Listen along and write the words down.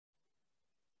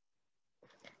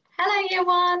Hello year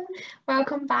one,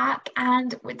 welcome back,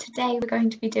 and today we're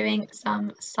going to be doing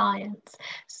some science.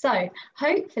 So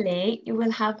hopefully you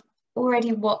will have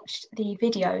already watched the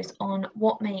videos on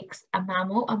what makes a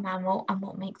mammal and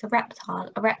what makes a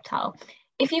reptile.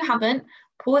 If you haven't,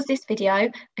 pause this video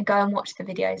and go and watch the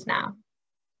videos now.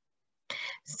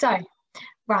 So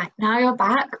right, now you're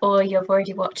back or you've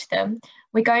already watched them,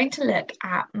 we're going to look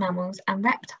at mammals and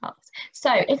reptiles. So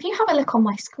if you have a look on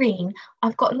my screen,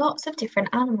 I've got lots of different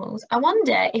animals. I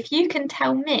wonder if you can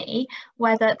tell me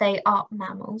whether they are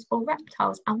mammals or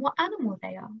reptiles and what animal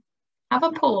they are. Have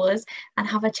a pause and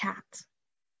have a chat.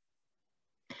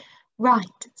 Right,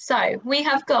 so we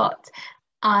have got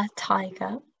a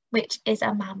tiger, which is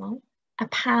a mammal, a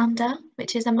panda,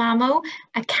 which is a mammal,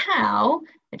 a cow,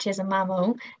 which is a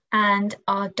mammal, and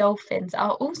our dolphins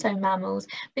are also mammals,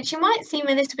 which you might seem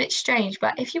a little bit strange,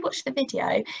 but if you watch the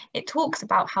video, it talks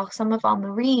about how some of our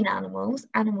marine animals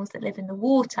that live in the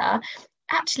water,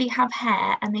 actually have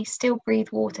hair and they still breathe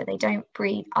water. They don't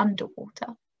breathe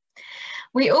underwater.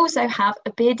 We also have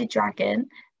a bearded dragon,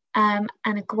 an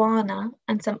iguana,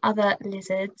 and some other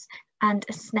lizards, and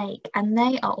a snake, and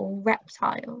they are all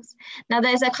reptiles. Now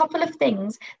there's a couple of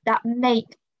things that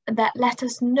let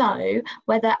us know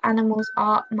whether animals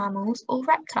are mammals or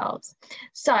reptiles.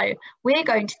 So we're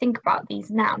going to think about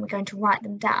these now, and we're going to write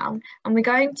them down, and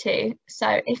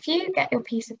so if you get your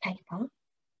piece of paper,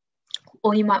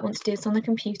 or you might want to do this on the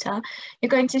computer, you're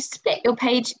going to split your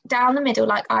page down the middle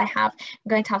like I have. I'm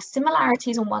going to have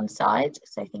similarities on one side,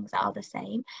 so things that are the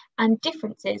same, and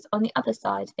differences on the other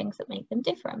side, things that make them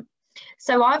different.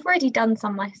 So I've already done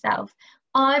some myself.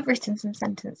 I've written some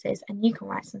sentences and you can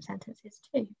write some sentences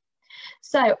too.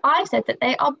 So I've said that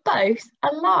they are both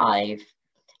alive.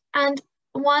 And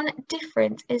one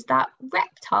difference is that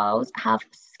reptiles have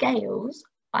scales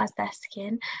as their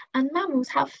skin and mammals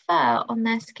have fur on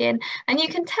their skin. And you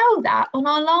can tell that on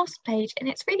our last page, and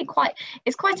it's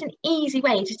quite an easy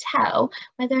way to tell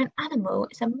whether an animal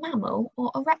is a mammal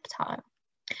or a reptile.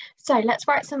 So let's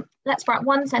write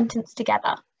one sentence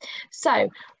together. So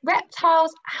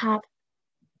reptiles have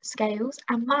scales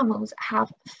and mammals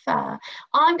have fur.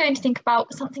 I'm going to think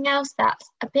about something else that's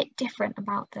a bit different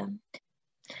about them.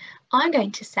 I'm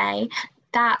going to say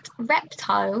that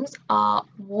reptiles are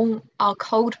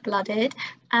cold-blooded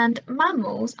and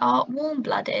mammals are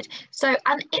warm-blooded.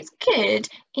 And it's good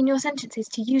in your sentences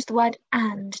to use the word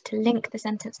 "and" to link the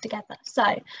sentence together.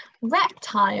 So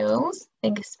reptiles,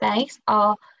 finger space,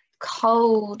 are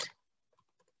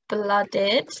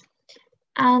cold-blooded,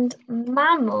 and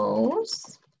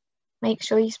mammals, make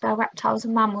sure you spell reptiles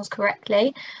and mammals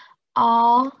correctly,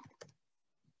 are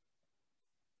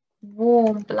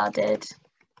warm-blooded.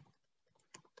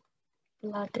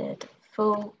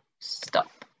 Full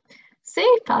stop.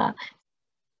 Super.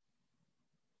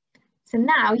 So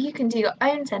now you can do your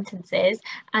own sentences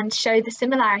and show the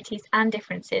similarities and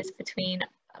differences between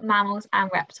mammals and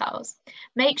reptiles.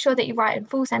 Make sure that you write in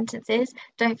full sentences.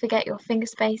 Don't forget your finger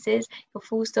spaces, your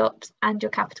full stops, and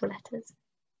your capital letters.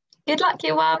 Good luck,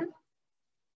 year one.